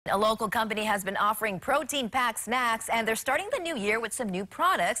A local company has been offering protein-packed snacks, and they're starting the new year with some new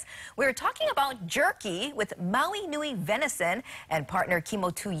products. We're talking about jerky with Maui Nui Venison, and partner Kimo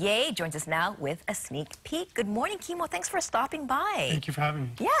Tuye joins us now with a sneak peek. Good morning, Kimo. Thanks for stopping by. Thank you for having me.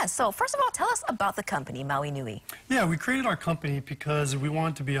 Yeah, so first of all, tell us about the company, Maui Nui. Yeah, we created our company because we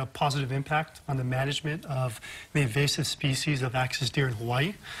wanted to be a positive impact on the management of the invasive species of axis deer in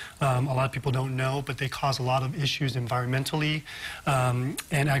Hawaii. A lot of people don't know, but they cause a lot of issues environmentally and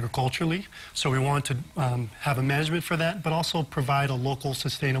agriculturally. So we wanted to have a management for that, but also provide a local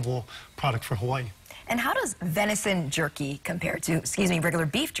sustainable product for Hawaii. And how does venison jerky compare to, regular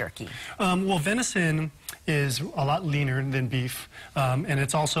beef jerky? Well, venison is a lot leaner than beef, and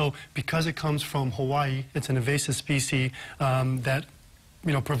it's also, because it comes from Hawaii, it's an invasive species that,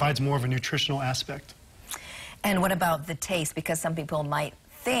 provides more of a nutritional aspect. And what about the taste? Because some people might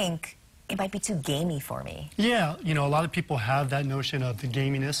think it might be too gamey for me. Yeah, a lot of people have that notion of the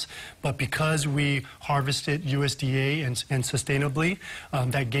gaminess, but because we harvest it USDA and sustainably,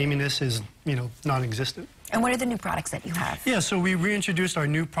 that gaminess is, non-existent. And what are the new products that you have? Yeah, so we reintroduced our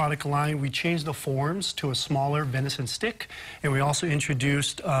new product line. We changed the forms to a smaller venison stick, and we also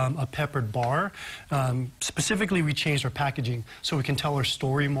introduced a peppered bar. Specifically, we changed our packaging so we can tell our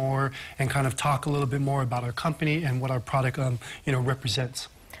story more and kind of talk a little bit more about our company and what our product, represents.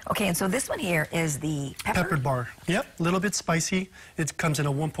 Okay, and so this one here is the peppered bar. Yep, a little bit spicy. It comes in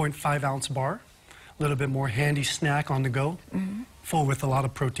a 1.5-ounce bar. A little bit more handy snack on the go, full with a lot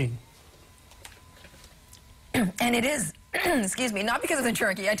of protein. And it is, excuse me, not because of the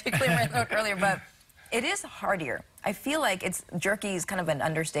jerky, I did clear my throat earlier, but it is heartier. I feel like jerky is kind of an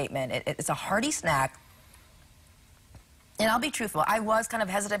understatement. It's a hearty snack. And I'll be truthful, I was kind of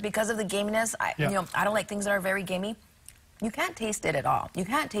hesitant because of the gaminess. I don't like things that are very gamey. You can't taste it at all. You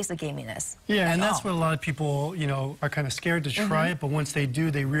can't taste the gaminess. Yeah, and that's what a lot of people, are kind of scared to try it, but once they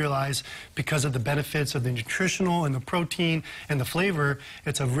do, they realize because of the benefits of the nutritional and the protein and the flavor,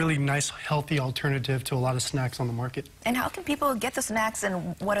 it's a really nice, healthy alternative to a lot of snacks on the market. And how can people get the snacks,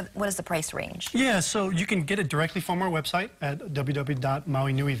 and what is the price range? Yeah, so you can get it directly from our website at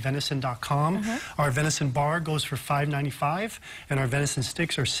www.mauinuivenison.com. Our venison bar goes for $5.95, and our venison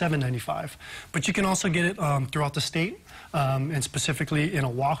sticks are $7.95. But you can also get it throughout the state. And specifically in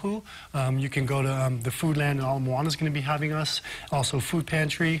Oahu, you can go to the Foodland, and Ala Moana is going to be having us, also Food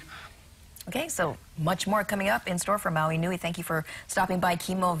Pantry. Okay, so much more coming up in store for Maui Nui. Thank you for stopping by,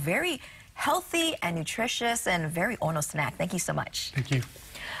 Kimo. Very healthy and nutritious and very ono snack. Thank you so much. Thank you.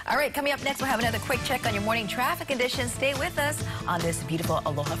 All right, coming up next, we'll have another quick check on your morning traffic conditions. Stay with us on this beautiful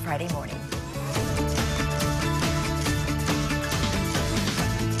Aloha Friday morning.